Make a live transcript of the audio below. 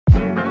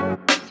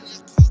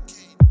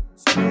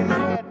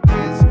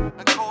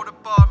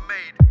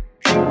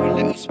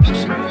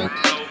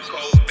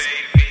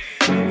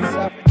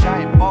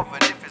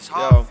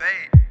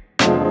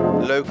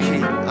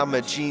low-key, I'm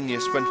a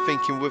genius when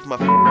thinking with my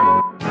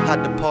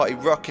had the party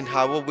rocking.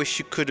 How I wish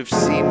you could have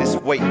seen this.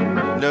 Wait,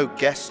 no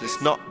guest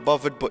list, not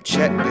bothered but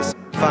checklist.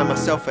 Find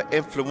myself an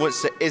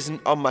influence that isn't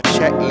on my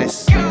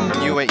checklist.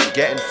 You ain't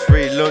getting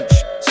free lunch,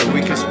 so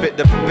we can split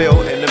the bill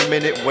in a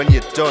minute when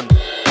you're done.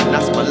 And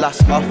that's my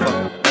last offer.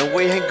 And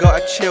we ain't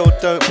gotta chill,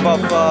 don't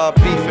bother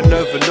beefing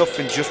over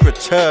nothing, just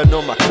return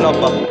on my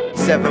clubber.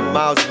 7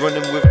 miles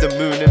running with the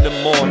moon in the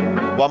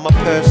morn, while my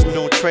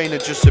personal trainer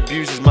just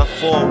abuses my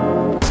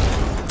form.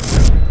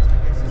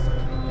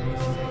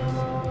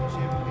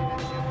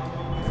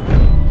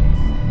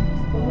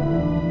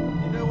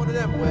 You know, one of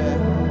them where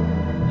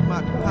you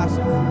might be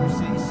passing through the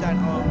city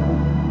centre,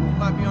 you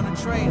might be on a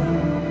train,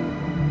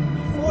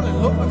 you fall in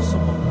love with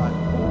someone like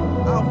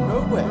out of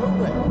nowhere.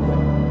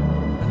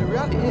 And the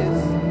reality is,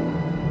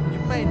 you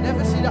may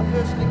never see that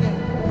person again.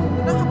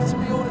 And that happens to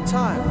me all the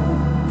time.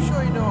 I'm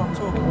sure you know what I'm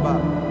talking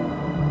about.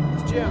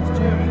 It's Jim.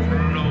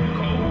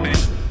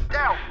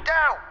 Down!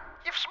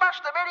 You've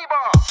smashed the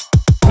minibar!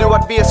 Knew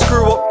I'd be a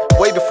screw up,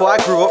 way before I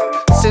grew up.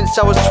 Since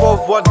I was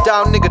 12, 1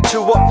 down, nigga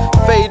 2 up.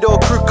 Fade or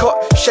crew cut,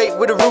 shape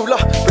with a ruler.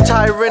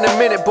 Retire in a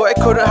minute, but it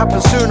couldn't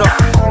happen sooner.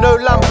 No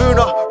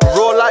Lambuna,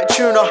 raw like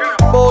tuna.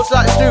 Balls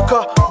like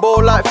snooker,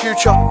 ball like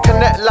future.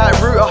 Connect like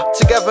router,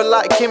 together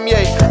like Kim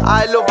Ye.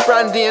 I love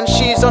brandy and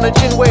she's on a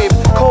gin wave.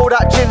 Call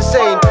that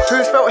ginsane,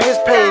 who's felt his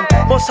pain?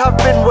 Must have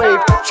been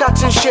waved,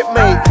 chatting shit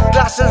mate.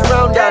 Glasses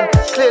round and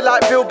clear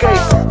like Bill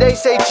Gates. They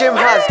say Jim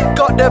has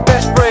got the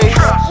best braids.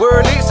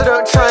 We're elite, so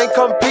don't try and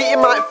compete. You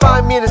might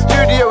find me in the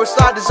studio with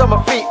sliders on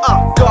my feet.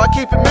 Gotta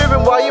keep it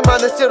moving while you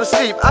man is still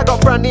asleep. I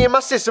got brandy in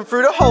my system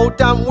through the whole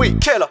damn week.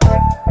 Killer.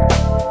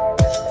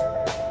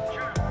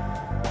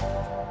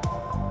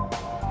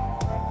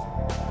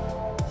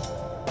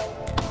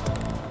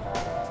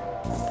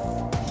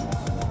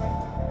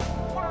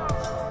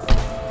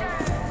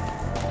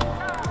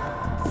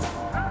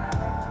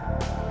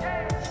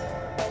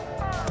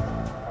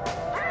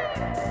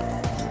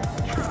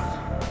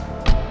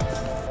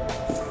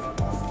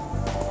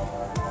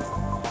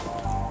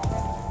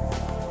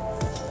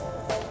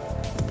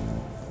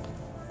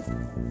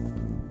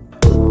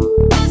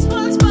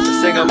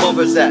 Single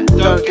mothers that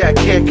don't get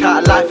a kick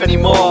out of life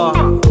anymore.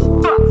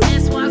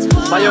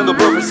 My younger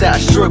brothers that are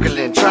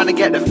struggling, trying to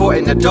get their foot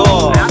in the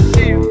door.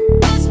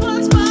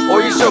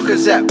 All you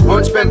suckers that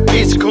won't spend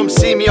peace to come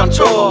see me on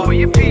tour.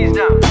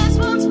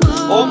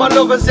 All my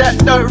lovers that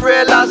don't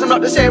realise I'm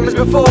not the same as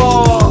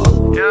before.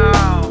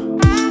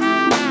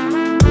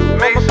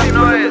 Make some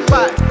noise.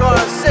 Go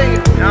on, sing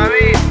it. You know what I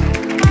mean?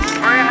 Put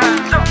your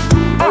hands up.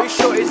 All you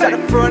shorties at the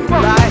front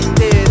like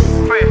this.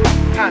 Put your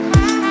hands.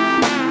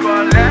 Go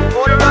on, left.